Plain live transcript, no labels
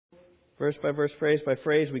verse by verse, phrase by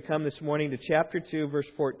phrase, we come this morning to chapter 2, verse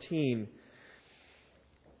 14.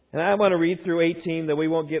 And I want to read through 18, though we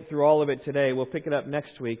won't get through all of it today. We'll pick it up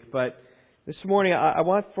next week. But this morning I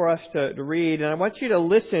want for us to read, and I want you to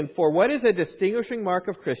listen for what is a distinguishing mark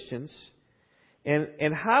of Christians,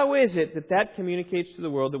 and how is it that communicates to the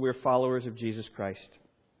world that we're followers of Jesus Christ.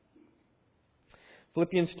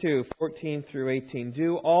 Philippians 2, 14 through 18.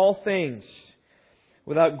 Do all things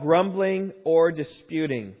without grumbling or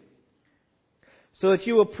disputing, so that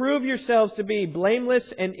you will prove yourselves to be blameless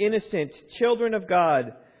and innocent, children of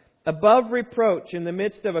God, above reproach in the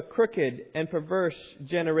midst of a crooked and perverse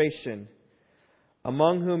generation,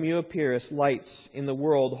 among whom you appear as lights in the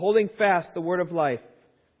world, holding fast the word of life,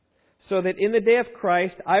 so that in the day of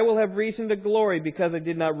Christ I will have reason to glory, because I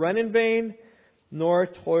did not run in vain, nor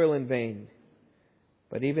toil in vain.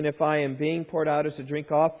 But even if I am being poured out as a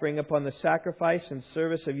drink offering upon the sacrifice and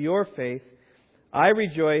service of your faith, I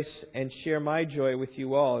rejoice and share my joy with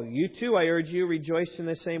you all. You too, I urge you, rejoice in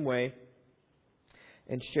the same way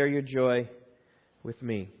and share your joy with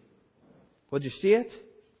me. Well, did you see it?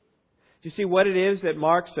 Do you see what it is that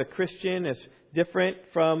marks a Christian as different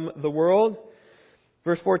from the world?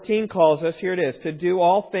 Verse 14 calls us, here it is, to do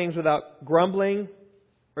all things without grumbling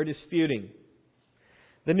or disputing.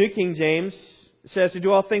 The New King James says to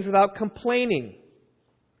do all things without complaining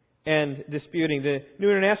and disputing. The New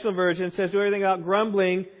International Version says do everything without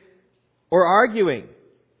grumbling or arguing.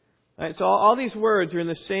 Right, so all these words are in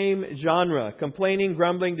the same genre. Complaining,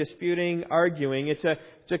 grumbling, disputing, arguing. It's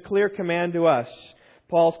a clear command to us.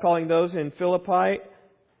 Paul's calling those in Philippi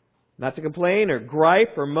not to complain or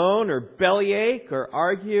gripe or moan or bellyache or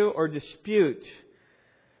argue or dispute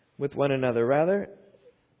with one another. Rather,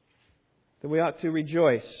 that we ought to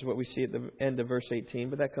rejoice, what we see at the end of verse 18,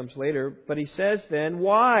 but that comes later. But he says then,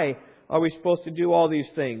 why are we supposed to do all these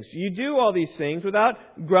things? You do all these things without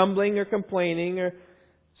grumbling or complaining, or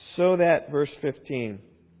so that, verse 15,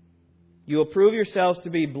 you will prove yourselves to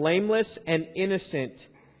be blameless and innocent,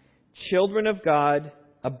 children of God,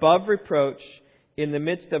 above reproach, in the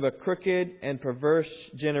midst of a crooked and perverse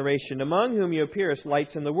generation, among whom you appear as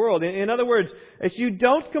lights in the world. In other words, if you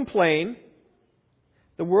don't complain,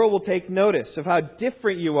 the world will take notice of how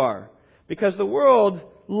different you are. Because the world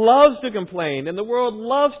loves to complain, and the world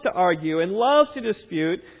loves to argue, and loves to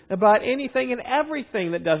dispute about anything and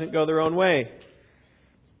everything that doesn't go their own way.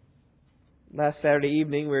 Last Saturday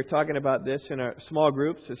evening, we were talking about this in our small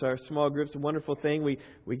groups. It's our small groups, a wonderful thing.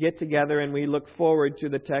 We get together and we look forward to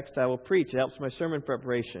the text I will preach. It helps my sermon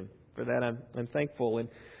preparation. For that, I'm thankful. And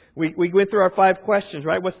we went through our 5 questions,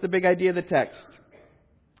 right? What's the big idea of the text?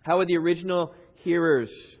 How would the original hearers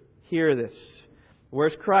hear this?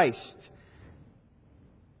 Where's Christ?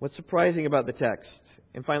 What's surprising about the text?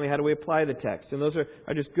 And finally, how do we apply the text? And those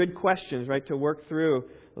are just good questions, right, to work through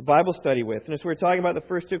the Bible study with. And as we're talking about the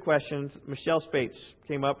first 2 questions, Michelle Spates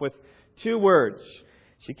came up with 2 words.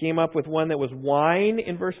 She came up with one that was wine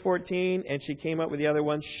in verse 14, and she came up with the other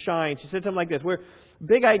one, shine. She said something like this.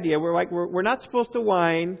 Big idea. We're not supposed to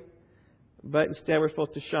whine, but instead we're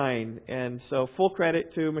supposed to shine. And so full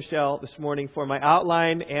credit to Michelle this morning for my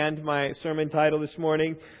outline and my sermon title this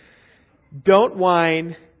morning. Don't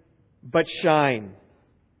whine, but shine.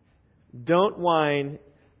 Don't whine,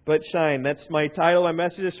 but shine. That's my title, my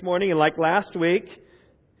message this morning. And like last week,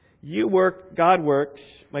 you work, God works.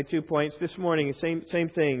 My 2 points this morning, same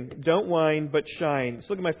thing. Don't whine, but shine. Let's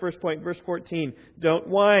look at my first point, verse 14. Don't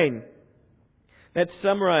whine. That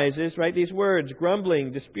summarizes, right, these words: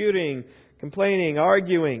 grumbling, disputing, complaining,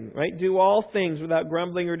 arguing, right? Do all things without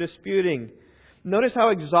grumbling or disputing. Notice how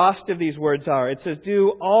exhaustive these words are. It says,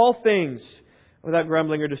 do all things without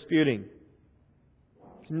grumbling or disputing.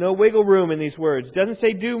 There's no wiggle room in these words. It doesn't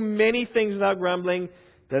say do many things without grumbling.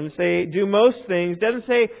 It doesn't say do most things. It doesn't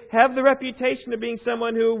say have the reputation of being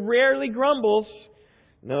someone who rarely grumbles.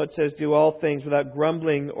 No, it says do all things without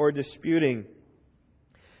grumbling or disputing.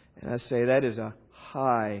 And I say that is a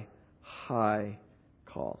high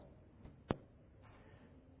call.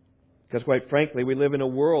 Because quite frankly, we live in a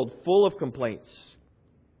world full of complaints.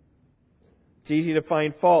 It's easy to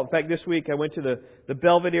find fault. In fact, this week I went to the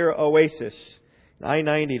Belvedere Oasis,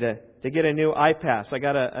 I-90, to get a new iPass. I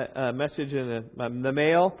got a message in the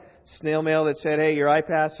mail, snail mail, that said, hey, your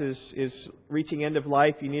iPass is reaching end of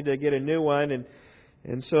life. You need to get a new one.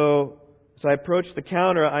 And so I approached the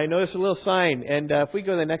counter. I noticed a little sign. And if we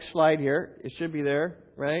go to the next slide here, it should be there,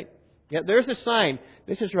 right? Yeah, there's a sign.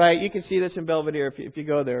 This is right. You can see this in Belvedere if you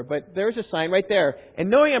go there. But there's a sign right there. And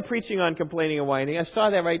knowing I'm preaching on complaining and whining, I saw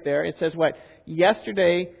that right there. It says what?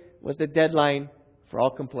 Yesterday was the deadline for all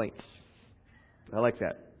complaints. I like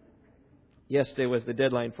that. Yesterday was the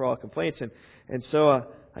deadline for all complaints. And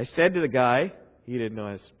so I said to the guy, he didn't know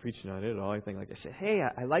I was preaching on it at all, anything like that. I said, hey,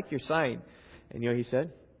 I like your sign. And you know what he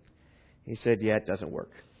said? He said, yeah, it doesn't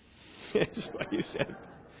work. That's what he said.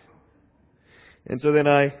 And so then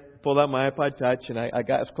I pulled out my iPod Touch and I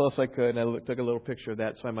got as close as I could and I took a little picture of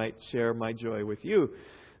that so I might share my joy with you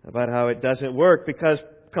about how it doesn't work, because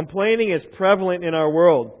complaining is prevalent in our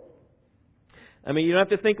world. I mean, you don't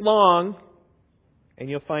have to think long and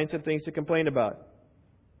you'll find some things to complain about.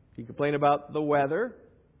 You complain about the weather.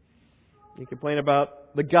 You complain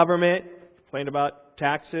about the government. You complain about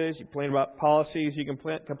taxes. You complain about policies. You can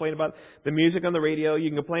complain about the music on the radio. You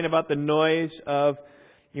can complain about the noise of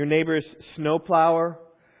your neighbor's snowblower.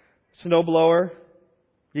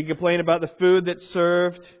 You can complain about the food that's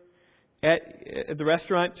served at the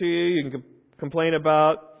restaurant to you. You can complain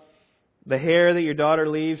about the hair that your daughter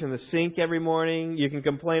leaves in the sink every morning. You can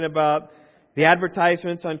complain about the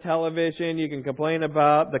advertisements on television. You can complain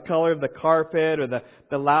about the color of the carpet or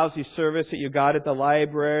the lousy service that you got at the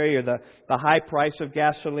library or the high price of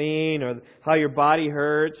gasoline or how your body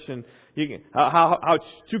hurts and you can, how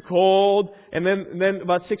it's too cold. And then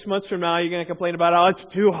about 6 months from now, you're going to complain about, oh,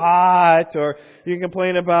 it's too hot. Or you can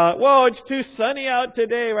complain about, whoa, it's too sunny out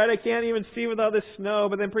today, right? I can't even see with all this snow.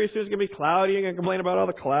 But then pretty soon it's going to be cloudy. You're going to complain about all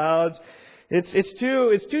the clouds. It's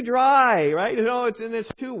too dry, right? You know, it's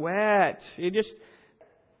too wet.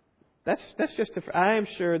 That's just. I am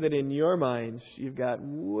sure that in your minds you've got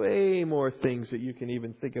way more things that you can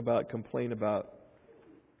even think about, complain about.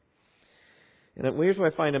 And here's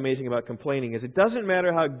what I find amazing about complaining is it doesn't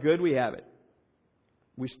matter how good we have it.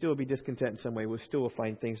 We still will be discontent in some way. We still will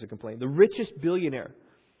find things to complain. The richest billionaire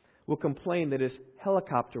will complain that his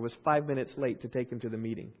helicopter was 5 minutes late to take him to the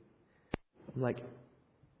meeting. I'm like,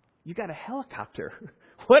 you got a helicopter.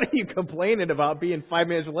 What are you complaining about being 5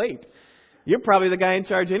 minutes late? You're probably the guy in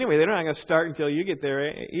charge anyway. They're not going to start until you get there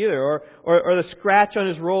either. Or the scratch on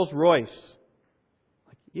his Rolls Royce.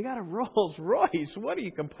 Like, you got a Rolls Royce. What are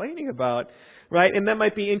you complaining about? Right? And that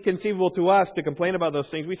might be inconceivable to us to complain about those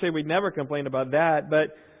things. We say we'd never complain about that.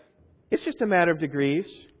 But it's just a matter of degrees.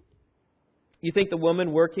 You think the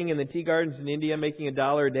woman working in the tea gardens in India making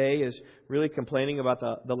 $1 a day is really complaining about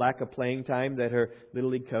the lack of playing time that her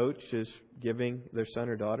Little League coach is giving their son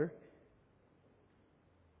or daughter?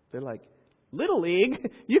 They're like, Little League?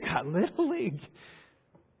 You got Little League.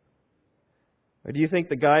 Or do you think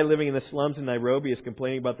the guy living in the slums in Nairobi is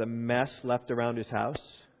complaining about the mess left around his house?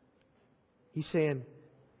 He's saying,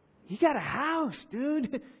 you got a house,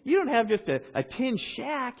 dude. You don't have just a tin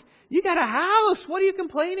shack. You got a house. What are you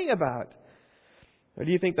complaining about? Or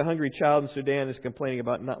do you think the hungry child in Sudan is complaining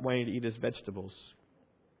about not wanting to eat his vegetables?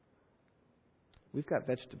 We've got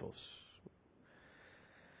vegetables.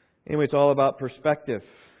 Anyway, it's all about perspective.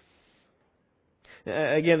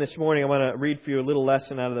 Again, this morning I want to read for you a little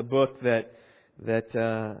lesson out of the book that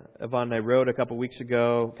Yvonne and I wrote a couple weeks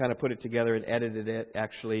ago. Kind of put it together and edited it,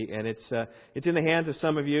 actually. And it's in the hands of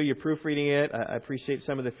some of you. You're proofreading it. I appreciate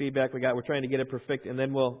some of the feedback we got. We're trying to get it perfect. And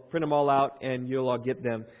then we'll print them all out and you'll all get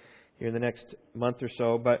them here in the next month or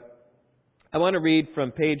so. But I want to read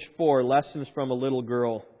from page 4, Lessons from a Little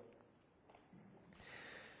Girl.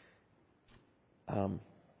 It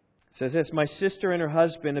says this: my sister and her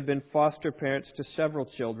husband have been foster parents to several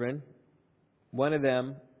children. One of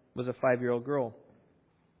them was a 5-year-old girl.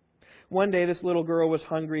 One day, this little girl was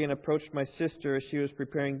hungry and approached my sister as she was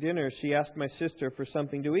preparing dinner. She asked my sister for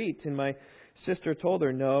something to eat, and my sister told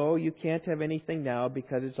her, no, you can't have anything now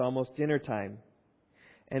because it's almost dinner time.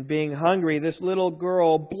 And being hungry, this little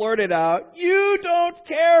girl blurted out, you don't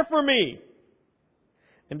care for me!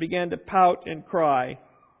 And began to pout and cry.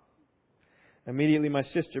 Immediately my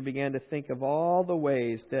sister began to think of all the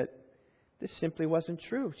ways that this simply wasn't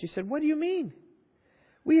true. She said, what do you mean?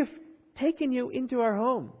 We have taken you into our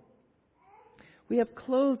home. We have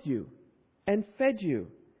clothed you and fed you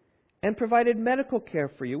and provided medical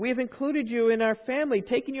care for you. We have included you in our family,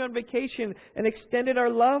 taken you on vacation, and extended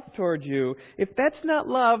our love toward you. If that's not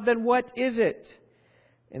love, then what is it?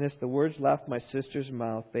 And as the words left my sister's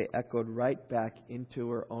mouth, they echoed right back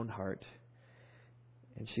into her own heart.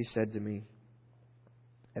 And she said to me,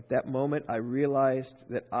 at that moment, I realized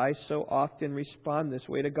that I so often respond this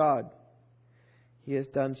way to God. He has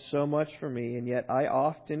done so much for me, and yet I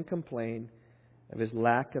often complain of His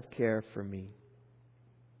lack of care for me.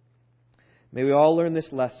 May we all learn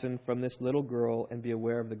this lesson from this little girl and be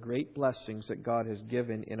aware of the great blessings that God has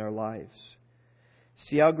given in our lives.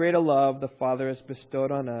 See how great a love the Father has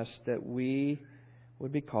bestowed on us that we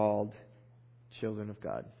would be called children of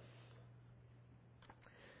God.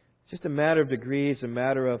 It's just a matter of degrees, a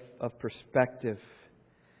matter of perspective.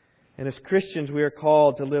 And as Christians, we are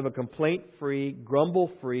called to live a complaint-free,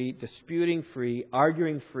 grumble-free, disputing-free,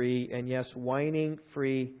 arguing-free, and yes,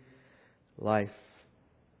 whining-free life.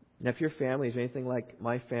 Now, if your family is anything like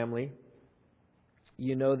my family,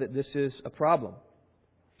 you know that this is a problem.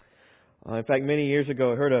 In fact, many years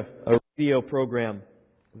ago, I heard a radio program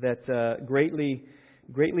that greatly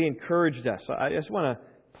encouraged us. I just want to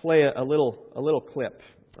play a little clip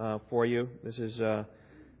for you. This is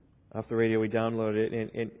off the radio. We downloaded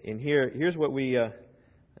it, and here's what we. Let's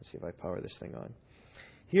see if I power this thing on.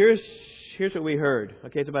 Here's what we heard.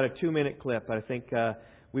 Okay, it's about a 2-minute clip, but I think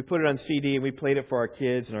we put it on CD and we played it for our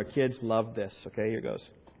kids, and our kids loved this. Okay, here goes.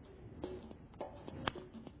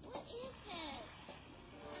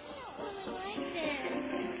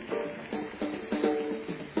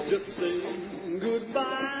 Just say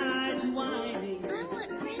goodbye to whining. I want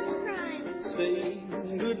french fries. Say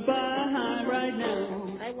goodbye right now.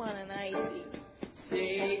 I want an icy.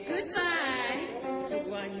 Say goodbye to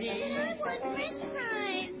whining. I want french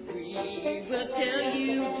fries. We will tell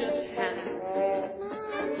you just how.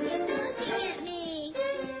 Mom, he's looking at me.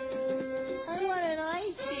 I want an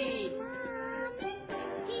icy. Mom,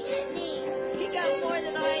 he hit me. He got more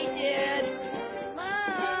than I did.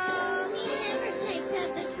 Mom, he never takes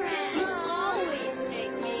out the trash. You always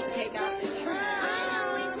make me take out the trash. I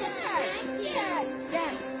know, it's a Dad.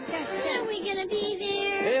 When are we going to be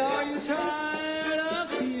there? Hey, are you tired of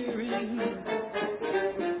hearing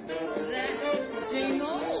that same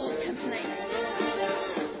old complaint?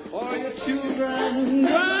 Are your children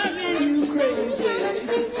driving you crazy?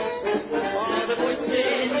 Are the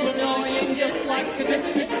voices annoying just like a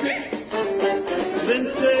crick? Then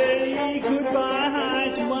say goodbye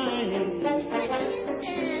to whining.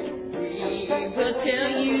 We will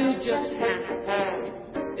tell you just how.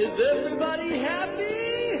 Is everybody happy?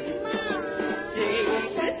 Mom. Say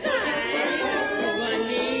goodbye to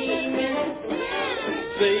whining.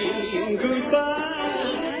 Say goodbye.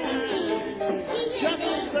 Just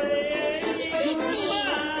say goodbye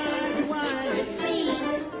to whining.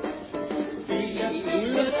 We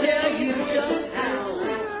will tell you just how.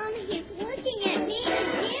 Mom, he's looking at me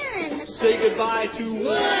again. Say goodbye to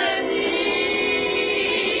whining.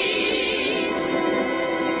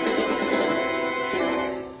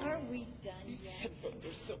 Are we done yet?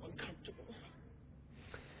 They're so uncomfortable.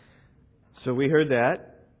 So we heard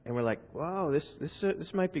that, and we're like, "Wow,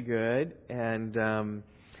 this might be good." And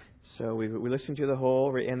so we listened to the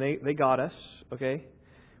whole, and they got us. Okay,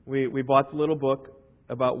 we bought the little book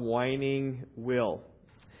about whining Will,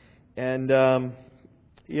 and I'll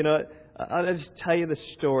just tell you the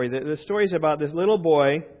story. The story is about this little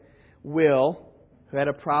boy, Will, who had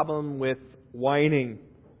a problem with whining.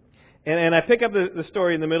 And I pick up the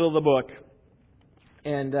story in the middle of the book.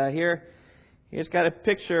 And here's got a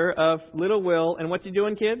picture of little Will. And what's he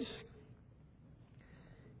doing, kids?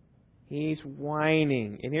 He's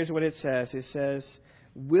whining. And here's what it says. It says,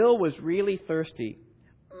 Will was really thirsty.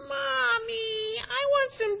 Mommy, I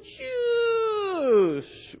want some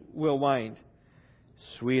juice, Will whined.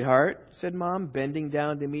 Sweetheart, said Mom, bending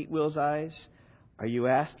down to meet Will's eyes, are you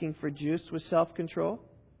asking for juice with self-control?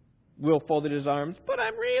 Will folded his arms. But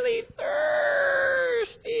I'm really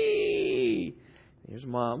thirsty. Here's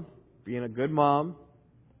Mom, being a good mom.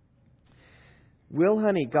 Will,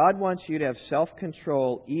 honey, God wants you to have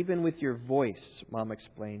self-control even with your voice, Mom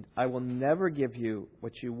explained. I will never give you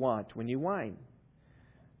what you want when you whine.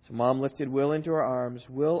 So Mom lifted Will into her arms.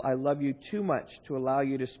 Will, I love you too much to allow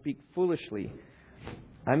you to speak foolishly.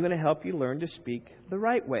 I'm going to help you learn to speak the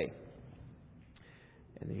right way.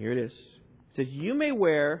 And here it is. It says, you may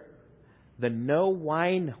wear the no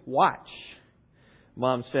whine watch,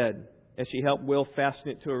 Mom said, as she helped Will fasten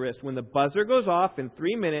it to her wrist. When the buzzer goes off in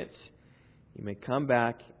 3 minutes, you may come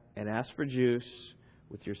back and ask for juice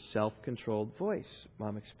with your self-controlled voice,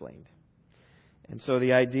 Mom explained. And so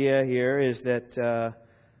the idea here is that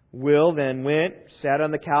Will then went, sat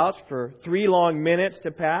on the couch for 3 long minutes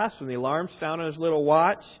to pass. When the alarm sounded on his little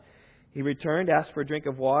watch, he returned, asked for a drink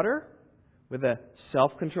of water with a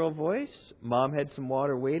self-controlled voice. Mom had some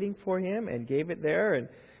water waiting for him and gave it there. And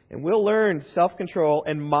Will learned self-control.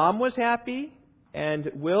 And Mom was happy,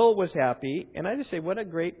 and Will was happy. And I just say, what a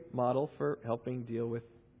great model for helping deal with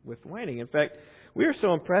whining. In fact, we were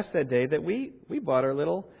so impressed that day that we bought our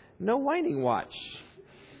little no whining watch.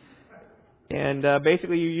 And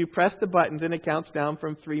basically, you press the buttons and it counts down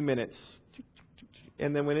from 3 minutes.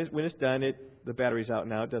 And then when it's done, the battery's out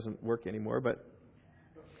now. It doesn't work anymore, but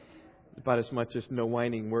about as much as no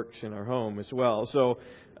whining works in our home as well. So,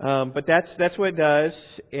 but that's what it does.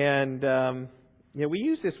 And we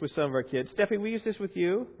use this with some of our kids. Stephanie, we use this with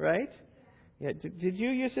you, right? Yeah. Did you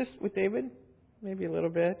use this with David? Maybe a little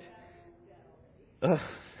bit.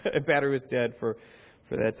 Battery was dead for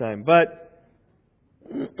that time. But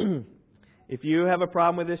if you have a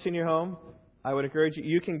problem with this in your home, I would encourage you.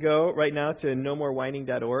 You can go right now to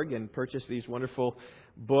nomorewhining.org and purchase these wonderful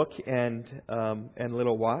book and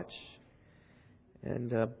little watch.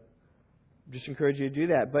 And just encourage you to do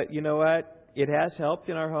that. But you know what? It has helped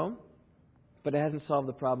in our home, but it hasn't solved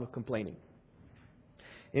the problem of complaining.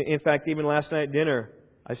 In fact, even last night at dinner,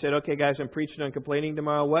 I said, okay, guys, I'm preaching on complaining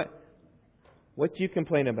tomorrow. What do you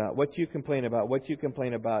complain about? What do you complain about? What do you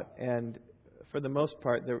complain about? And for the most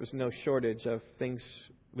part, there was no shortage of things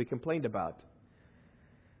we complained about.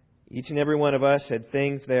 Each and every one of us had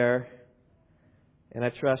things there. And I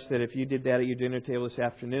trust that if you did that at your dinner table this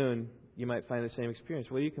afternoon, you might find the same experience.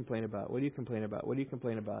 What do you complain about? What do you complain about? What do you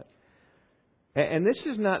complain about? And this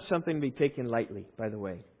is not something to be taken lightly, by the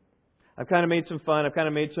way. I've kind of made some fun. I've kind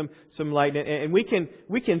of made some light. And we can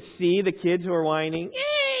see the kids who are whining.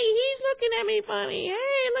 Hey, he's looking at me funny.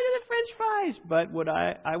 Hey, look at the French fries. But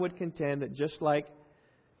I would contend that just like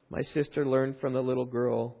my sister learned from the little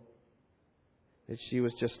girl that she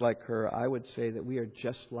was just like her, I would say that we are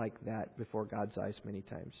just like that before God's eyes many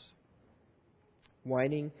times.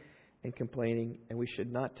 Whining and complaining, and we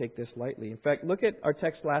should not take this lightly. In fact, look at our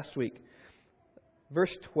text last week.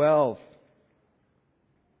 Verse 12.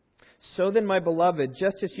 So then, my beloved,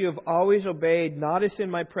 just as you have always obeyed, not as in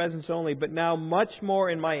my presence only, but now much more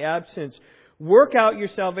in my absence, work out your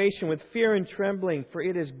salvation with fear and trembling, for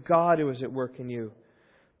it is God who is at work in you,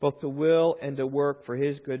 both to will and to work for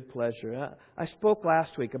His good pleasure. I spoke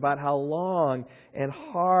last week about how long and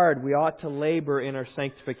hard we ought to labor in our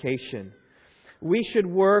sanctification. We should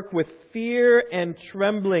work with fear and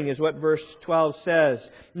trembling, is what verse 12 says,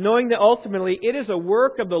 knowing that ultimately it is a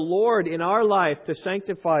work of the Lord in our life to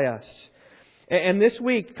sanctify us. And this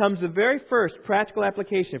week comes the very first practical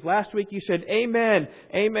application. If last week you said, Amen,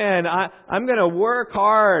 Amen, I'm going to work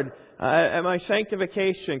hard at my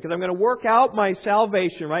sanctification because I'm going to work out my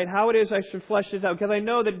salvation, right? How it is I should flesh this out because I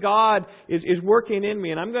know that God is working in me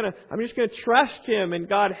and I'm just going to trust Him and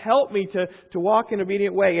God help me to walk in an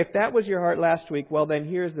obedient way. If that was your heart last week, well then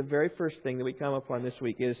here's the very first thing that we come upon this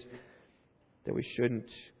week is that we shouldn't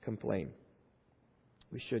complain.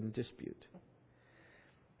 We shouldn't dispute.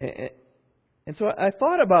 And so I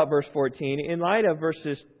thought about verse 14 in light of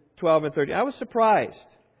verses 12 and 13. I was surprised.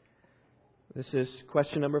 This is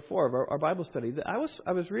question number 4 of our Bible study. I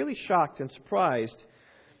was really shocked and surprised.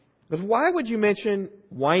 Because why would you mention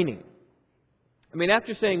whining? I mean,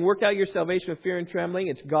 after saying, work out your salvation with fear and trembling,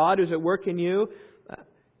 it's God who's at work in you.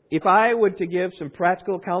 If I were to give some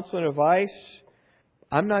practical counsel and advice,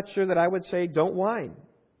 I'm not sure that I would say, don't whine.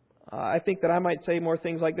 I think that I might say more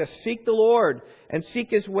things like this. Seek the Lord and seek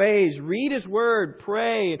His ways. Read His Word,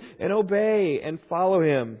 pray and obey and follow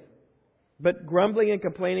Him. But grumbling and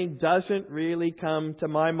complaining doesn't really come to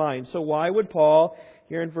my mind. So why would Paul,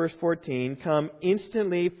 here in verse 14, come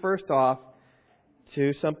instantly, first off,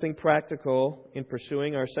 to something practical in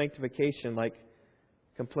pursuing our sanctification like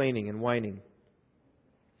complaining and whining?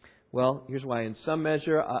 Well, here's why. In some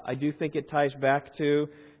measure, I do think it ties back to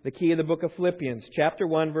the key of the book of Philippians, chapter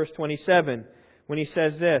 1, verse 27, when he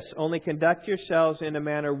says this, only conduct yourselves in a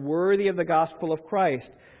manner worthy of the gospel of Christ,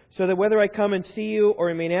 so that whether I come and see you or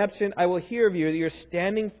remain absent, I will hear of you that you're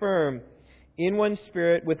standing firm in one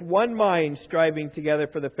spirit, with one mind, striving together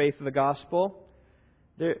for the faith of the gospel.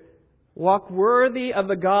 Walk worthy of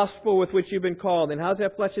the gospel with which you've been called. And how does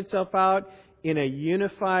that flesh itself out? In a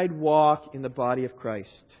unified walk in the body of Christ.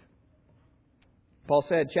 Paul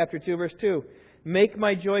said, chapter 2, verse 2, make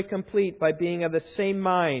my joy complete by being of the same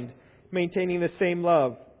mind, maintaining the same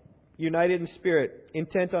love, united in spirit,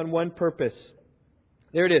 intent on one purpose.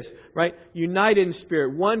 There it is, right? United in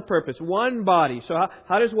spirit, one purpose, one body. So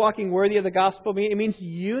how does walking worthy of the gospel mean? It means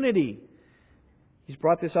unity. He's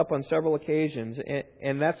brought this up on several occasions,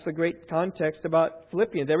 and that's the great context about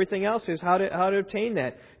Philippians. Everything else is how to obtain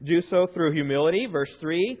that. Do so through humility, verse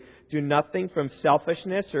 3. Do nothing from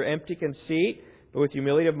selfishness or empty conceit, but with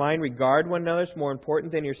humility of mind regard one another as more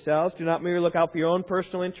important than yourselves. Do not merely look out for your own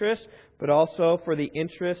personal interests, but also for the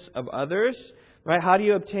interests of others. Right? How do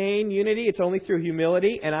you obtain unity? It's only through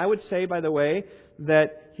humility. And I would say, by the way,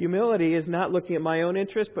 that humility is not looking at my own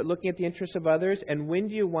interests, but looking at the interests of others. And when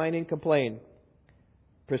do you whine and complain?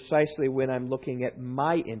 Precisely when I'm looking at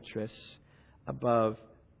my interests above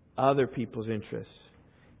other people's interests.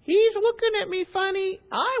 He's looking at me funny.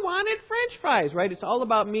 I wanted French fries, right? It's all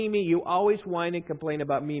about me, me. You always whine and complain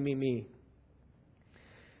about me, me, me.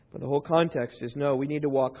 But the whole context is no, we need to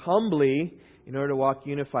walk humbly in order to walk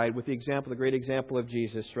unified with the great example of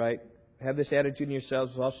Jesus, right? Have this attitude in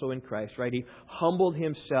yourselves also in Christ, right? He humbled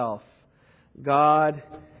Himself. God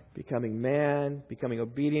becoming man, becoming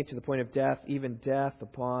obedient to the point of death, even death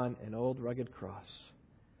upon an old rugged cross.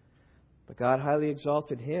 But God highly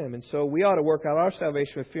exalted Him, and so we ought to work out our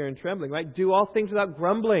salvation with fear and trembling, right? Do all things without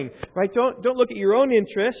grumbling, right? Don't look at your own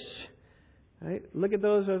interests, right? Look at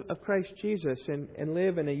those of Christ Jesus and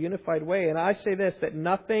live in a unified way. And I say this, that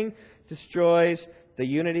nothing destroys the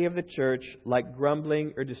unity of the church like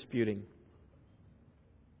grumbling or disputing.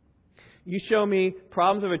 You show me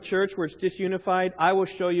problems of a church where it's disunified, I will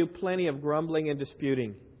show you plenty of grumbling and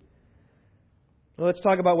disputing. Well, let's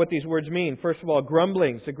talk about what these words mean. First of all,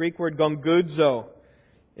 grumbling. It's the Greek word gongudzo.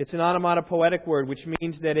 It's an onomatopoetic word, which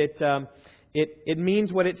means that it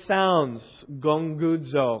means what it sounds.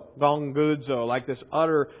 Gongudzo, like this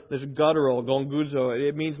guttural gongudzo.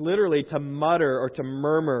 It means literally to mutter or to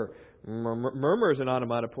murmur. Murmur is an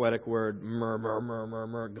onomatopoetic word.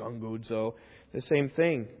 Murmur, gongudzo. The same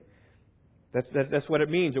thing. That's what it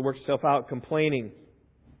means. It works itself out complaining.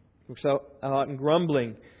 It works out in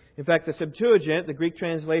grumbling. In fact, the Septuagint, the Greek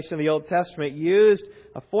translation of the Old Testament, used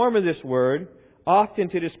a form of this word often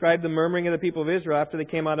to describe the murmuring of the people of Israel after they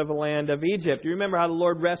came out of the land of Egypt. You remember how the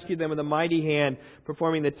Lord rescued them with a mighty hand,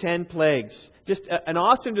 performing the 10 plagues. Just an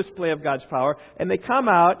awesome display of God's power. And they come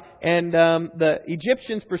out, and the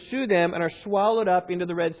Egyptians pursue them and are swallowed up into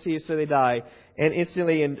the Red Sea, so they die. And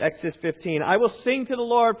instantly in Exodus 15, I will sing to the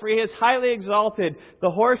Lord, for He is highly exalted. The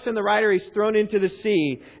horse and the rider He's thrown into the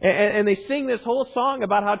sea. And they sing this whole song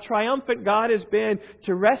about how triumphant God has been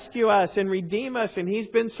to rescue us and redeem us. And He's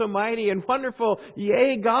been so mighty and wonderful.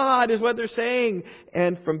 Yea, God is what they're saying.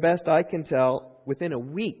 And from best I can tell, within a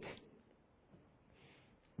week,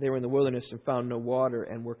 they were in the wilderness and found no water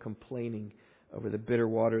and were complaining over the bitter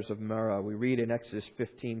waters of Marah. We read in Exodus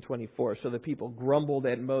 15:24. So the people grumbled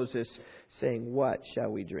at Moses, saying, what shall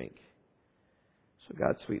we drink? So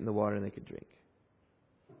God sweetened the water and they could drink.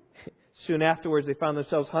 Soon afterwards they found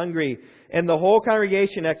themselves hungry. And the whole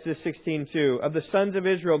congregation, Exodus 16:2, of the sons of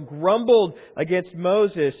Israel grumbled against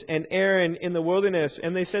Moses and Aaron in the wilderness.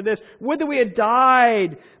 And they said this, would that we had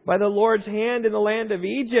died by the Lord's hand in the land of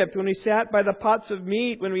Egypt, when we sat by the pots of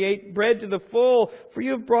meat, when we ate bread to the full. For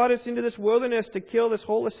you have brought us into this wilderness to kill this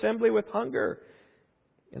whole assembly with hunger.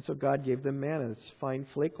 And so God gave them manna, this fine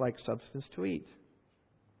flake-like substance to eat.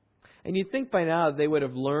 And you'd think by now they would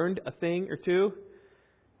have learned a thing or two.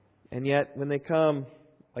 And yet, when they come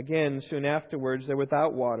again soon afterwards, they're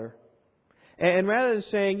without water. And rather than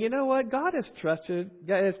saying, you know what, God has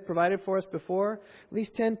provided for us before. These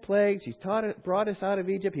 10 plagues, He's brought us out of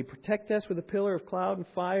Egypt. He protected us with a pillar of cloud and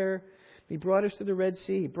fire. He brought us to the Red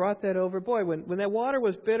Sea. He brought that over. Boy, when that water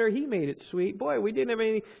was bitter, He made it sweet. Boy, we didn't have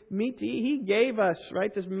any meat to eat. He gave us,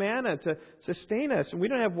 right, this manna to sustain us. And we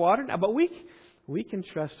don't have water now, but we can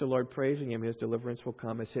trust the Lord, praising Him. His deliverance will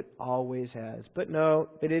come as it always has. But no,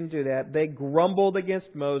 they didn't do that. They grumbled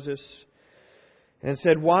against Moses and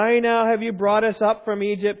said, why now have you brought us up from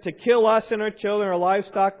Egypt to kill us and our children, our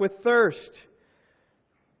livestock with thirst?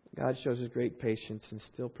 God shows His great patience and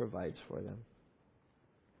still provides for them.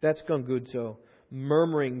 That's gongudzo,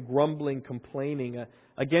 murmuring, grumbling, complaining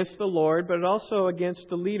against the Lord, but also against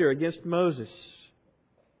the leader, against Moses.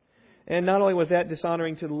 And not only was that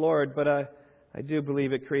dishonoring to the Lord, but I do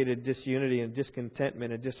believe it created disunity and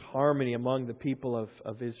discontentment and disharmony among the people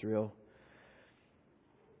of Israel.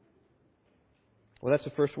 Well, that's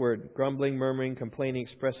the first word. Grumbling, murmuring, complaining,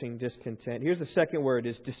 expressing discontent. Here's the second word,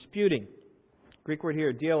 is disputing. Greek word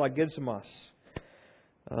here, dialogizomos.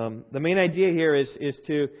 The main idea here is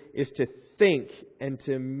to think and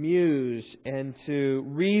to muse and to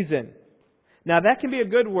reason. Now, that can be a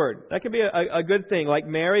good word. That can be a good thing. Like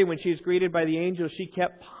Mary, when she was greeted by the angel, she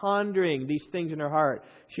kept pondering these things in her heart.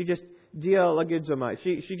 She just dialogizomai.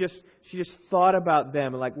 She just thought about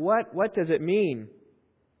them. Like, what does it mean?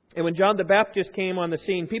 And when John the Baptist came on the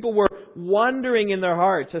scene, people were wondering in their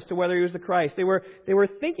hearts as to whether He was the Christ. They were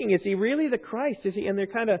thinking, is He really the Christ? Is He? And they're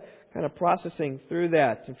kind of processing through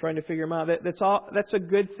that and trying to figure Him out. That's a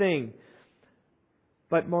good thing.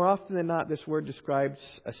 But more often than not, this word describes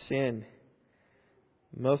a sin.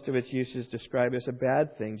 Most of its uses describe it as a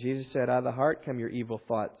bad thing. Jesus said, out of the heart come your evil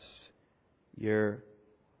thoughts, your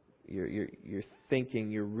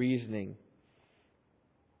thinking, your reasoning.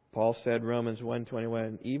 Paul said, Romans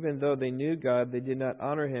 1:21, even though they knew God, they did not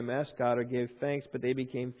honor Him as God or gave thanks, but they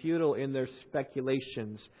became futile in their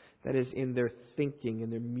speculations. That is, in their thinking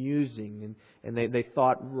and their musing, and they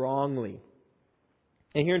thought wrongly.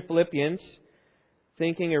 And here in Philippians,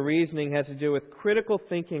 thinking or reasoning has to do with critical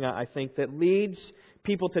thinking, I think, that leads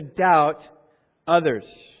people to doubt others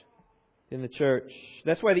in the church.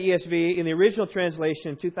 That's why the ESV, in the original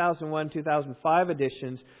translation, 2001, 2005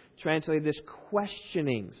 editions, translated this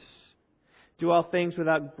questionings. Do all things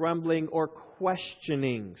without grumbling or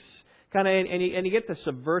questionings. Kind of, and you get the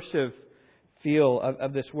subversive feel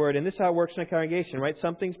of this word. And this is how it works in a congregation, right?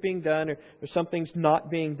 Something's being done or something's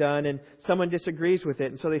not being done, and someone disagrees with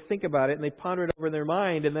it. And so they think about it and they ponder it over in their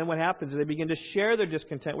mind. And then what happens is they begin to share their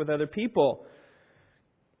discontent with other people.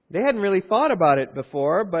 They hadn't really thought about it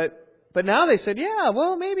before, but now they said, yeah,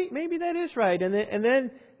 well, maybe that is right. And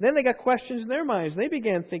then they got questions in their minds. They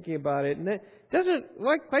began thinking about it, and it doesn't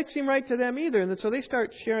quite seem right to them either. And so they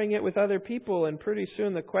start sharing it with other people, and pretty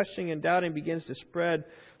soon the questioning and doubting begins to spread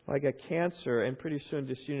like a cancer, and pretty soon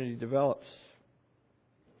disunity develops.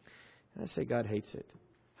 And I say God hates it.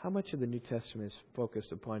 How much of the New Testament is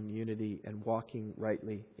focused upon unity and walking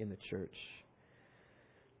rightly in the church?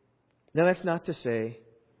 Now, that's not to say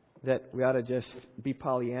that we ought to just be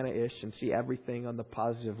Pollyanna-ish and see everything on the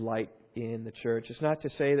positive light in the church. It's not to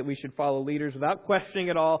say that we should follow leaders without questioning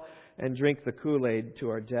at all and drink the Kool-Aid to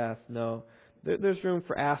our death. No. There's room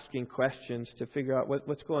for asking questions to figure out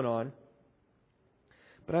what's going on.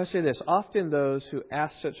 But I would say this, often those who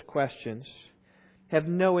ask such questions have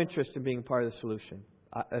no interest in being part of the solution.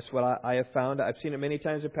 That's what I have found. I've seen it many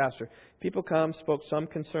times as a pastor. People come, spoke some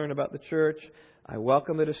concern about the church. I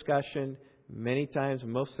welcome the discussion. Many times,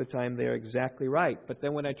 most of the time, they're exactly right. But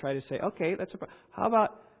then when I try to say, okay, how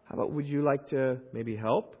about would you like to maybe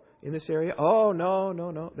help in this area? Oh,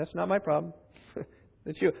 no, that's not my problem.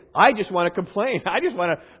 That's you. I just want to complain. I just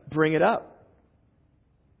want to bring it up.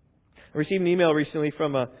 I received an email recently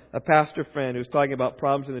from a pastor friend who was talking about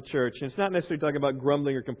problems in the church. And it's not necessarily talking about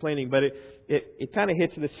grumbling or complaining, but it kind of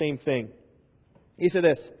hits the same thing. He said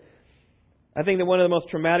this, I think that one of the most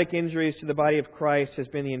traumatic injuries to the body of Christ has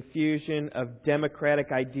been the infusion of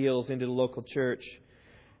democratic ideals into the local church.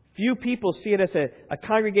 Few people see it as a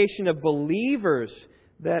congregation of believers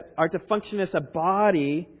that are to function as a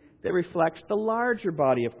body that reflects the larger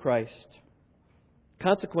body of Christ.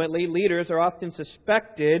 Consequently, leaders are often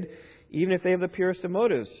suspected even if they have the purest of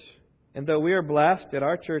motives. And though we are blessed at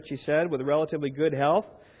our church, he said, with relatively good health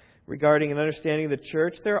regarding an understanding of the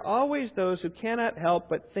church, there are always those who cannot help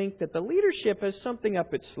but think that the leadership has something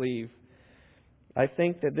up its sleeve. I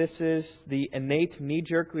think that this is the innate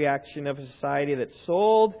knee-jerk reaction of a society that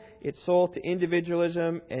sold its soul to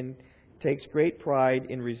individualism and takes great pride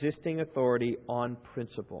in resisting authority on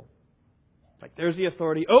principle. Like, there's the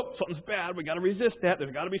authority. Oh, something's bad. We've got to resist that.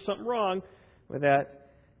 There's got to be something wrong with that.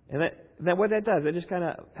 And that what that does, it just kind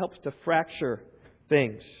of helps to fracture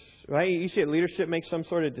things. Right? You see it, leadership makes some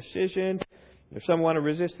sort of decision. If some want to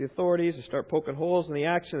resist the authorities, they start poking holes in the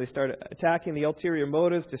action. They start attacking the ulterior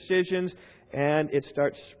motives, decisions, and it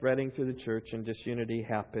starts spreading through the church, and disunity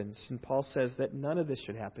happens. And Paul says that none of this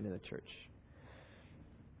should happen in the church.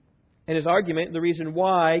 And his argument, the reason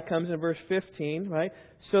why, comes in verse 15, right?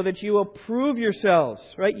 So that you will prove yourselves,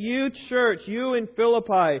 right? You church, you in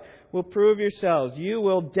Philippi will prove yourselves. You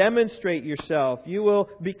will demonstrate yourself. You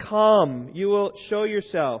will show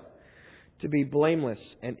yourself to be blameless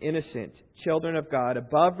and innocent, children of God,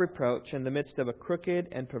 above reproach in the midst of a crooked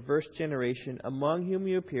and perverse generation, among whom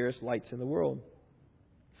you appear as lights in the world.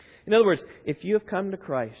 In other words, if you have come to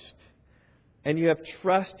Christ and you have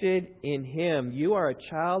trusted in Him, you are a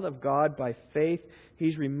child of God by faith.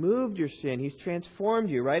 He's removed your sin. He's transformed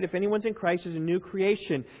you, right? If anyone's in Christ, is a new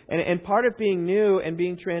creation. And part of being new and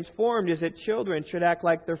being transformed is that children should act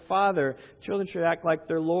like their Father. Children should act like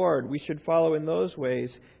their Lord. We should follow in those ways.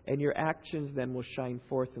 And your actions then will shine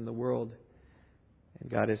forth in the world. And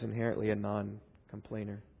God is inherently a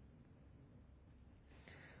non-complainer.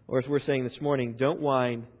 Or as we're saying this morning, don't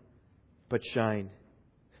whine, but shine.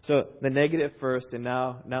 So the negative first, and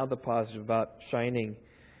now the positive about shining.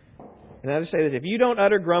 And I just say that if you don't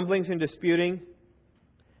utter grumblings and disputing,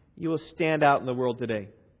 you will stand out in the world today.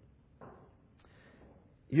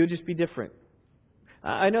 You'll just be different.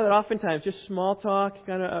 I know that oftentimes just small talk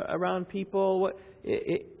kind of around people,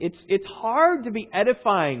 it's hard to be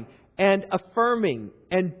edifying and affirming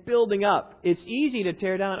and building up. It's easy to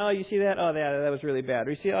tear down. Oh, you see that? Oh, that was really bad.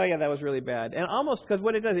 Or you see, oh yeah, that was really bad. And almost because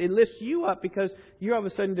what it does, it lifts you up because you're all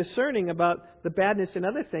of a sudden discerning about the badness in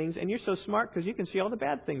other things, and you're so smart because you can see all the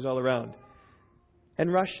bad things all around.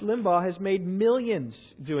 And Rush Limbaugh has made millions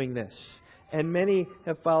doing this, and many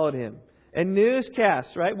have followed him. And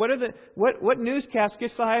newscasts, right? What newscast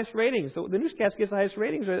gets the highest ratings? The newscast gets the highest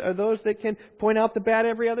ratings are those that can point out the bad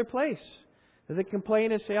every other place. That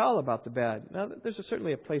complain and say all about the bad. Now, there's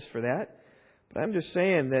certainly a place for that. But I'm just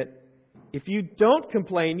saying that if you don't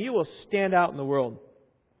complain, you will stand out in the world.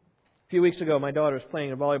 A few weeks ago, my daughter was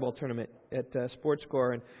playing a volleyball tournament at Sports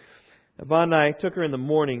Score. And Yvonne and I took her in the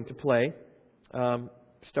morning to play. Had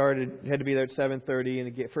to be there at 7:30,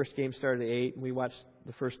 and the first game started at 8. And we watched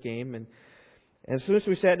the first game. And And as soon as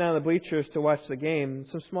we sat down in the bleachers to watch the game,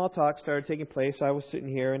 some small talk started taking place. I was sitting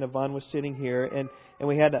here, and Yvonne was sitting here, and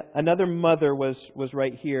we had another mother was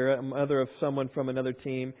right here, a mother of someone from another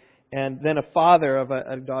team, and then a father of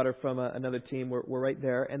a daughter from another team were right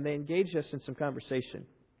there, and they engaged us in some conversation.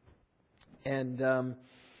 And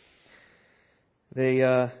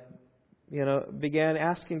they began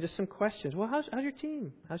asking just some questions. Well, how's your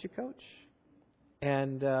team? How's your coach?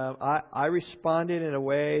 And I responded in a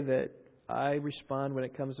way that I respond when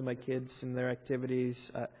it comes to my kids and their activities.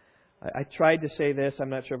 I tried to say this. I'm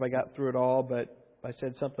not sure if I got through it all, but I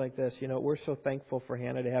said something like this. We're so thankful for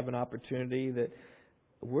Hannah to have an opportunity that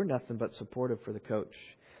we're nothing but supportive for the coach.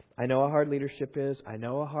 I know how hard leadership is. I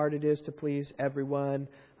know how hard it is to please everyone.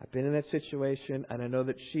 I've been in that situation, and I know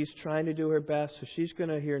that she's trying to do her best, so she's going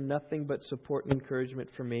to hear nothing but support and encouragement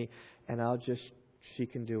from me, and she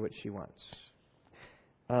can do what she wants.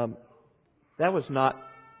 That was not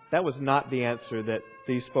the answer that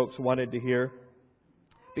these folks wanted to hear,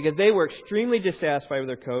 because they were extremely dissatisfied with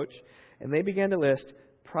their coach, and they began to list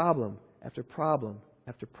problem after problem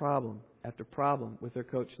after problem after problem with their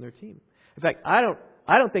coach and their team. In fact, I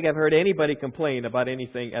don't think I've heard anybody complain about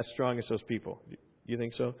anything as strong as those people. You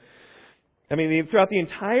think so? I mean, throughout the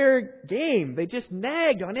entire game, they just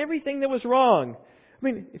nagged on everything that was wrong. I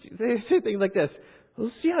mean, they say things like this.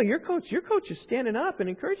 Well, see how your coach is standing up and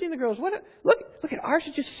encouraging the girls. Look at ours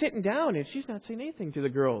is just sitting down and she's not saying anything to the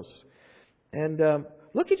girls. And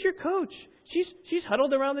look at your coach. She's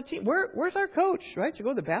huddled around the team. Where's our coach? Right? You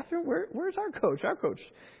go to the bathroom. Where's our coach? Our coach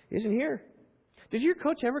isn't here. Did your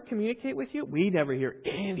coach ever communicate with you? We never hear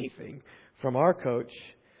anything from our coach.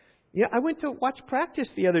 Yeah, I went to watch practice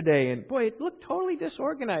the other day, and boy, it looked totally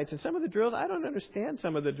disorganized. And some of the drills, I don't understand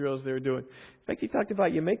some of the drills they were doing. In fact, he talked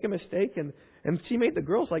about you make a mistake, and she made the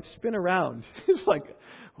girls like spin around. It's like,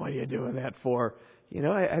 what are you doing that for?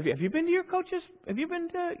 Have you been to your coaches? Have you been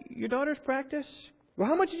to your daughter's practice? Well,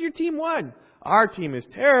 how much has your team won? Our team is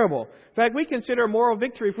terrible. In fact, we consider a moral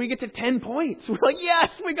victory if we get to 10 points. We're like, yes,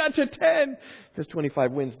 we got to 10. Because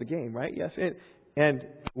 25 wins the game, right? Yes. And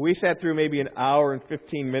we sat through maybe an hour and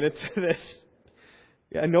 15 minutes of this.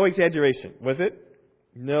 Yeah, no exaggeration, was it?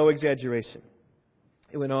 No exaggeration.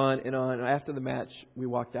 It went on and on. After the match, we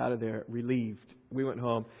walked out of there relieved. We went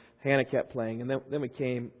home. Hannah kept playing. And then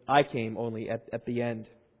I came only at the end.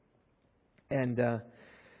 And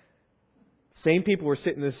same people were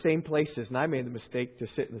sitting in the same places, and I made the mistake to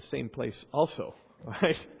sit in the same place also.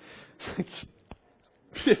 Right?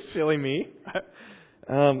 Just silly me.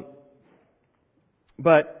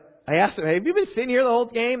 But I asked them, have you been sitting here the whole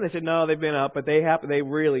game? They said, no, they've been up, but they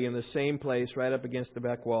really in the same place right up against the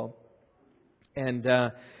back wall. And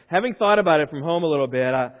having thought about it from home a little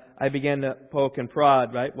bit, I began to poke and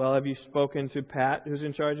prod, right? Well, have you spoken to Pat, who's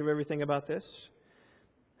in charge of everything about this?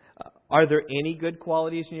 Are there any good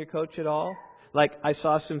qualities in your coach at all? Like, I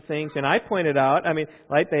saw some things, and I pointed out,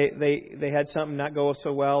 they had something not go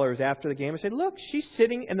so well, or it was after the game. I said, look, she's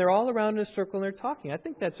sitting, and they're all around in a circle, and they're talking. I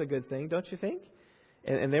think that's a good thing, don't you think?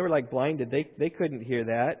 And they were like blinded. They couldn't hear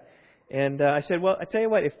that. And I said, well, I tell you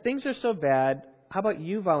what, if things are so bad, how about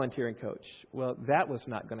you volunteering coach? Well, that was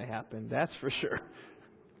not going to happen, that's for sure.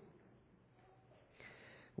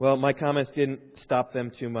 Well, my comments didn't stop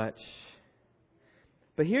them too much.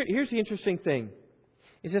 But here's the interesting thing.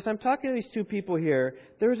 Is as I'm talking to these two people here,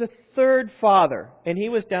 there was a third father, and he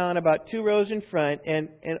was down about 2 rows in front and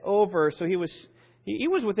over, so he was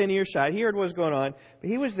within earshot. He heard what was going on,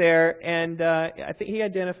 but he was there, and I think he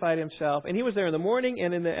identified himself, and he was there in the morning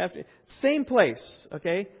and in the afternoon. Same place,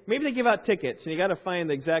 okay? Maybe they give out tickets, and you got to find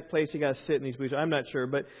the exact place you got to sit in these booths. I'm not sure,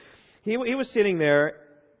 but he was sitting there,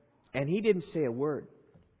 and he didn't say a word.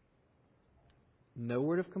 No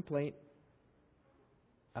word of complaint.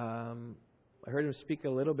 I heard him speak a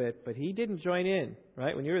little bit, but he didn't join in,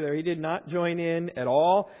 right? When you were there, he did not join in at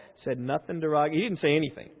all. Said nothing derogatory. He didn't say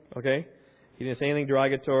anything, okay? He didn't say anything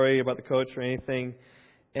derogatory about the coach or anything.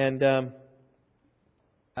 And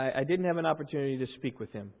I didn't have an opportunity to speak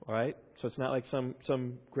with him, all right? So it's not like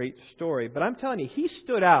some great story. But I'm telling you, he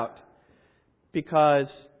stood out because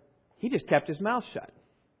he just kept his mouth shut.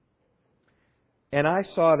 And I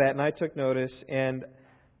saw that, and I took notice, and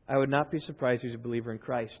I would not be surprised he was a believer in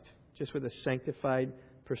Christ, just with a sanctified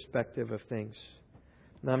perspective of things.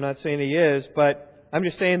 Now, I'm not saying he is, but I'm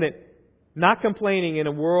just saying that not complaining in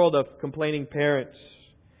a world of complaining parents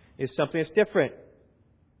is something that's different.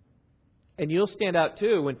 And you'll stand out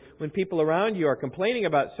too when people around you are complaining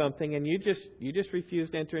about something and you just refuse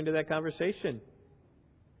to enter into that conversation.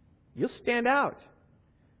 You'll stand out.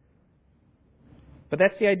 But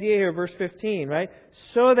that's the idea here, verse 15, right?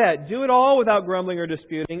 So that, do it all without grumbling or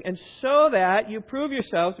disputing, and so that you prove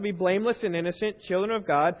yourselves to be blameless and innocent, children of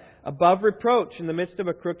God, above reproach in the midst of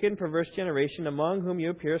a crooked and perverse generation, among whom you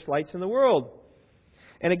appear as lights in the world.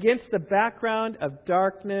 And against the background of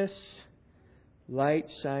darkness, light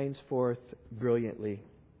shines forth brilliantly.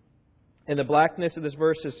 And the blackness of this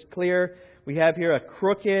verse is clear. We have here a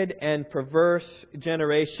crooked and perverse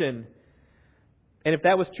generation. And if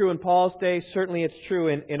that was true in Paul's day, certainly it's true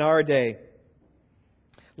in our day.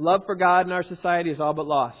 Love for God in our society is all but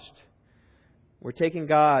lost. We're taking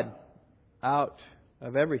God out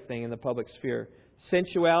of everything in the public sphere.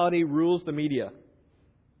 Sensuality rules the media.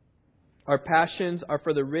 Our passions are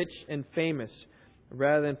for the rich and famous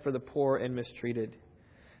rather than for the poor and mistreated.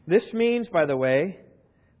 This means, by the way,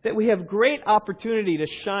 that we have great opportunity to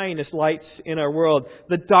shine as lights in our world.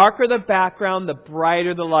 The darker the background, the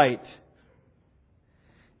brighter the light.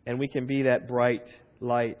 And we can be that bright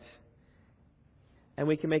light. And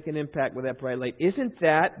we can make an impact with that bright light. Isn't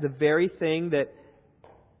that the very thing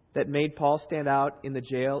that made Paul stand out in the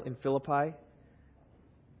jail in Philippi? I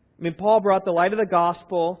mean, Paul brought the light of the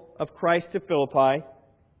gospel of Christ to Philippi.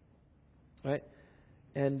 Right?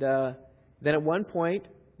 And then at one point,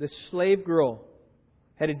 the slave girl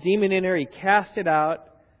had a demon in her. He cast it out.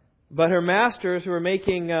 But her masters, who were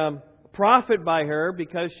making profit by her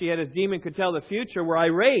because she had a demon could tell the future, were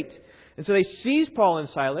irate. And so they seized Paul and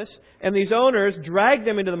Silas, and these owners dragged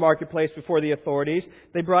them into the marketplace before the authorities.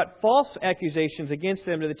 They brought false accusations against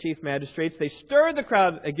them to the chief magistrates. They stirred the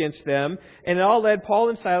crowd against them, and it all led Paul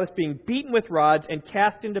and Silas being beaten with rods and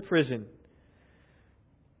cast into prison.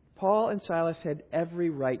 Paul and Silas had every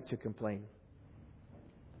right to complain.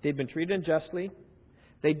 They'd been treated unjustly.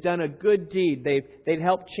 They'd done a good deed. They'd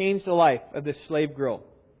helped change the life of this slave girl.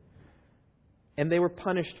 And they were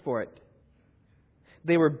punished for it.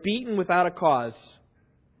 They were beaten without a cause.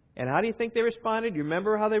 And how do you think they responded? You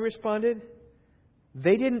remember how they responded?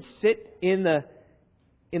 They didn't sit in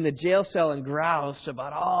the jail cell and grouse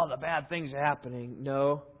about all the bad things happening.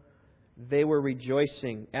 No, they were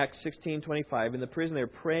rejoicing. Acts 16:25. In the prison they were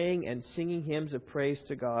praying and singing hymns of praise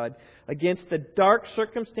to God. Against the dark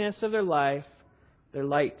circumstance of their life, their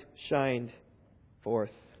light shined forth.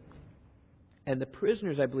 And the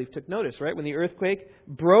prisoners, I believe, took notice, right? When the earthquake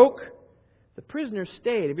broke, the prisoners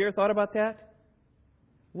stayed. Have you ever thought about that?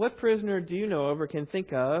 What prisoner do you know of or can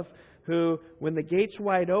think of who, when the gate's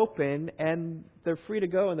wide open and they're free to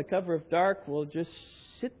go in the cover of dark, will just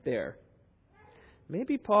sit there?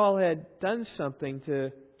 Maybe Paul had done something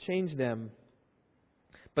to change them.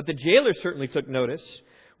 But the jailer certainly took notice.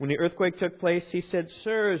 When the earthquake took place, he said,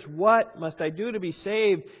 "Sirs, what must I do to be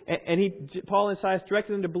saved?" And Paul and Silas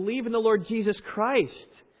directed them to believe in the Lord Jesus Christ.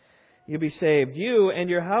 You'll be saved, you and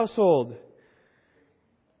your household.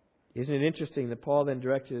 Isn't it interesting that Paul then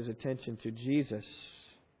directed his attention to Jesus,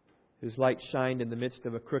 whose light shined in the midst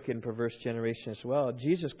of a crooked and perverse generation as well?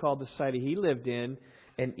 Jesus called the society he lived in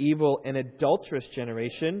an evil and adulterous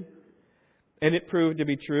generation, and it proved to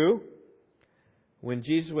be true. When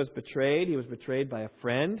Jesus was betrayed, he was betrayed by a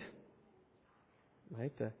friend.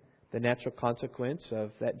 Right? The natural consequence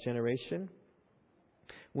of that generation.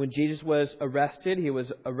 When Jesus was arrested, he was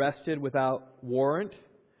arrested without warrant.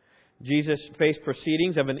 Jesus faced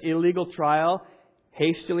proceedings of an illegal trial,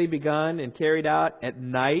 hastily begun and carried out at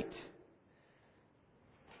night.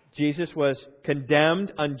 Jesus was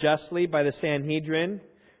condemned unjustly by the Sanhedrin.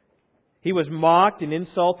 He was mocked and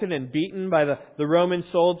insulted and beaten by the Roman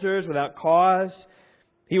soldiers without cause.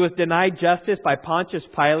 He was denied justice by Pontius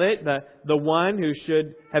Pilate, the one who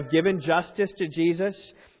should have given justice to Jesus.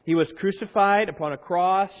 He was crucified upon a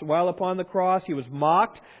cross. While upon the cross, he was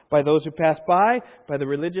mocked by those who passed by the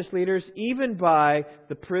religious leaders, even by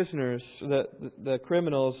the prisoners, the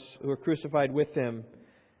criminals who were crucified with him.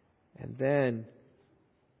 And then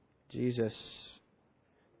Jesus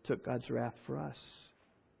took God's wrath for us.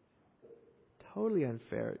 Totally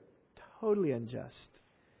unfair, totally unjust.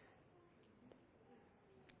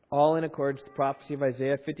 All in accordance with the prophecy of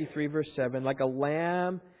Isaiah 53 verse 7. Like a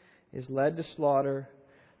lamb is led to slaughter,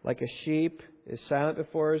 like a sheep is silent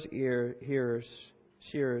before his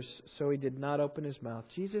shearers, so he did not open his mouth.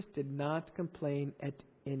 Jesus did not complain at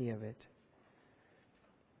any of it.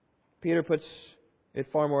 Peter puts it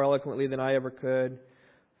far more eloquently than I ever could.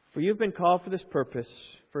 For you've been called for this purpose.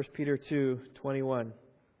 1 Peter 2:21.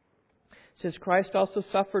 Since Christ also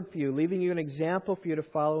suffered for you, leaving you an example for you to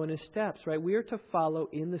follow in His steps. Right? We are to follow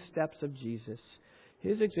in the steps of Jesus.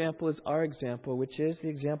 His example is our example, which is the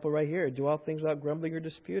example right here. Do all things without grumbling or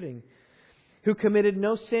disputing. Who committed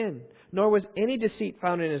no sin, nor was any deceit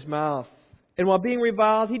found in His mouth. And while being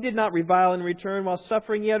reviled, He did not revile in return. While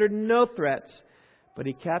suffering, He uttered no threats, But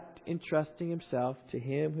he kept entrusting himself to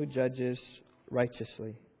Him who judges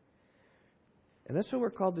righteously. And that's what we're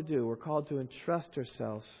called to do. We're called to entrust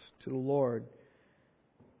ourselves to the Lord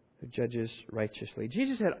who judges righteously.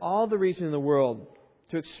 Jesus had all the reason in the world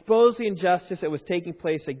to expose the injustice that was taking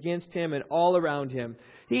place against Him and all around Him.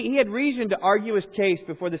 He had reason to argue His case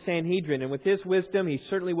before the Sanhedrin. And with His wisdom, He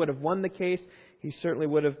certainly would have won the case. He certainly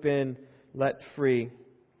would have been let free.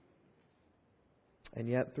 And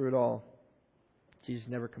yet, through it all, Jesus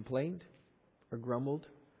never complained or grumbled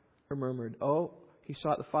or murmured. Oh, He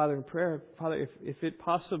sought the Father in prayer. Father, if it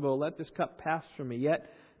possible, let this cup pass from me.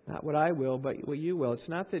 Yet, not what I will, but what You will. It's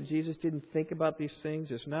not that Jesus didn't think about these things.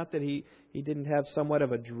 It's not that He didn't have somewhat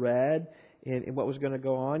of a dread in what was going to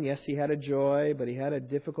go on. Yes, He had a joy, but He had a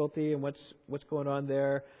difficulty in what's going on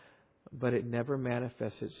there. But it never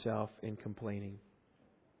manifests itself in complaining.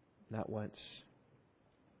 Not once.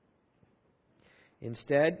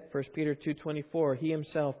 Instead, 1 Peter 2:24, He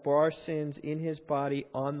Himself bore our sins in His body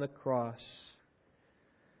on the cross.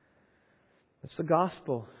 That's the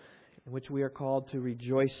gospel in which we are called to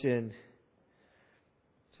rejoice in.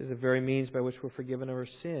 This is the very means by which we're forgiven of our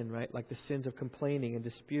sin, right? Like the sins of complaining and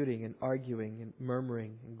disputing and arguing and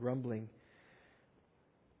murmuring and grumbling.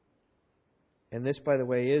 And this, by the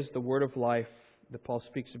way, is the word of life that Paul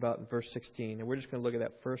speaks about in verse 16. And we're just going to look at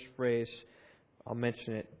that first phrase. I'll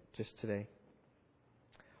mention it just today.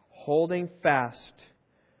 Holding fast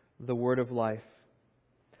the word of life.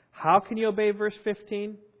 How can you obey verse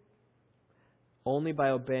 15? Only by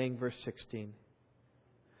obeying verse 16.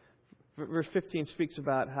 Verse 15 speaks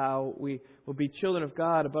about how we will be children of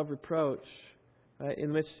God above reproach. Right?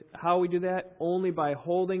 In which, how we do that? Only by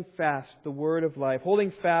holding fast the word of life.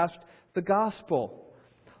 Holding fast the gospel.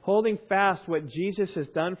 Holding fast what Jesus has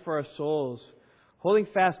done for our souls. Holding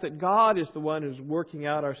fast that God is the one who's working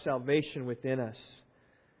out our salvation within us.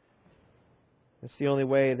 That's the only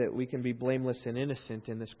way that we can be blameless and innocent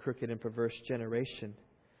in this crooked and perverse generation.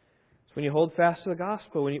 It's when you hold fast to the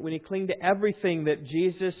gospel, when you cling to everything that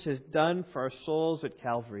Jesus has done for our souls at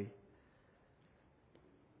Calvary.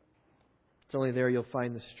 It's only there you'll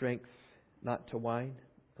find the strength not to whine.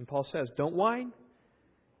 And Paul says, don't whine,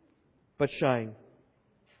 but shine.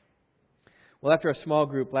 Well, after a small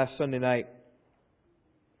group last Sunday night,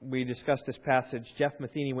 we discussed this passage. Jeff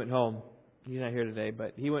Matheny went home. He's not here today,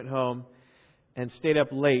 but he went home and stayed up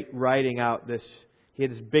late writing out this. He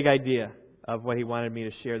had this big idea of what he wanted me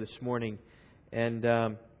to share this morning.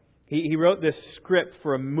 And he wrote this script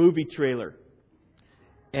for a movie trailer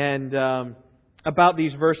and about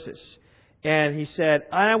these verses. And he said,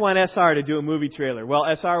 I want SR to do a movie trailer. Well,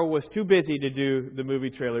 SR was too busy to do the movie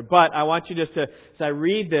trailer. But I want you just to, as I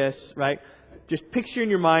read this, right, just picture in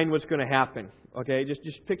your mind what's going to happen. Okay,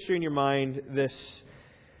 just picture in your mind this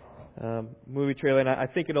movie trailer, and I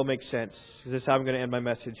think it'll make sense. This is how I'm going to end my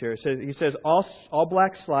message here. He says, all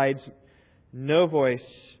black slides, no voice,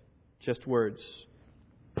 just words.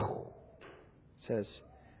 It says,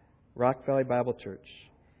 Rock Valley Bible Church,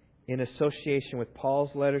 in association with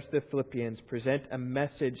Paul's letters to the Philippians, present a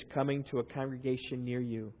message coming to a congregation near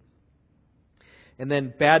you. And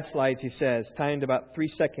then bad slides, he says, timed about 3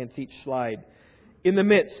 seconds each slide. In the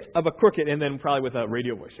midst of a crooked, and then probably with a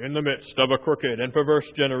radio voice, in the midst of a crooked and perverse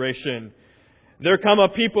generation, there come a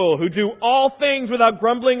people who do all things without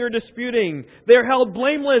grumbling or disputing. They're held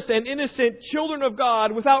blameless and innocent children of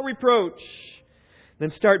God without reproach.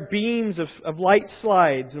 Then start beams of light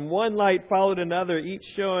slides, and one light followed another, each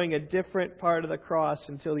showing a different part of the cross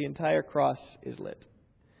until the entire cross is lit.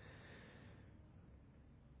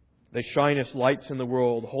 They shine as lights in the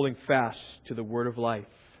world, holding fast to the word of life.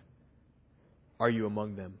 Are you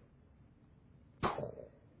among them?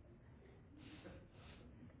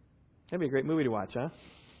 That'd be a great movie to watch, huh?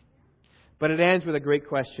 But it ends with a great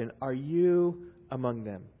question. Are you among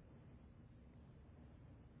them?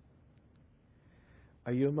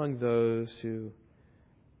 Are you among those who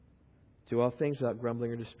do all things without grumbling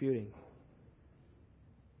or disputing?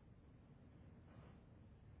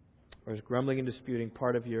 Or is grumbling and disputing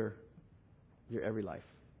part of your every life?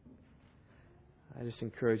 I just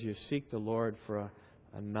encourage you to seek the Lord for a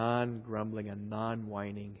non-grumbling, a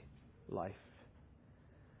non-whining life.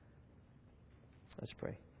 Let's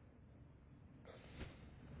pray.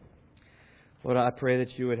 Lord, I pray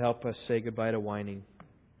that you would help us say goodbye to whining.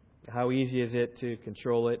 How easy is it to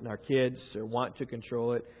control it in our kids or want to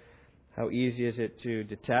control it? How easy is it to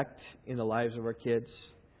detect in the lives of our kids?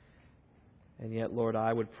 And yet, Lord,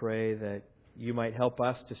 I would pray that you might help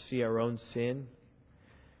us to see our own sin.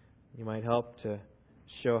 You might help to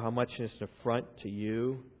show how much it's an affront to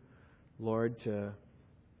you, Lord, to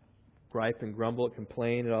gripe and grumble and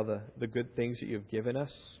complain at all the good things that you've given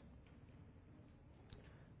us.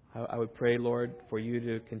 I would pray, Lord, for you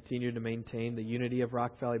to continue to maintain the unity of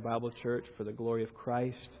Rock Valley Bible Church for the glory of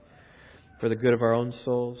Christ, for the good of our own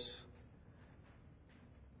souls.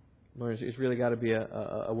 Lord, it's really got to be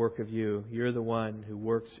a work of you. You're the one who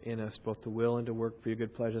works in us, both to will and to work for your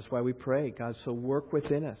good pleasure. That's why we pray, God, so work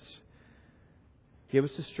within us. Give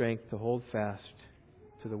us the strength to hold fast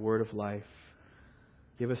to the word of life.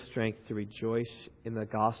 Give us strength to rejoice in the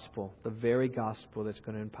gospel, the very gospel that's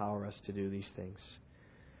going to empower us to do these things.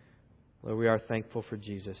 Lord, we are thankful for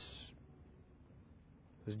Jesus,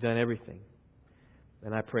 who's done everything.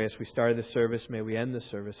 And I pray as we started the service, may we end the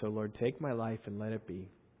service. Oh Lord, take my life and let it be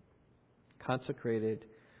consecrated,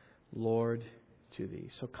 Lord, to Thee.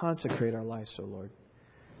 So consecrate our lives, oh Lord.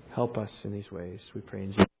 Help us in these ways. We pray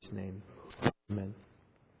in Jesus' name. Amen.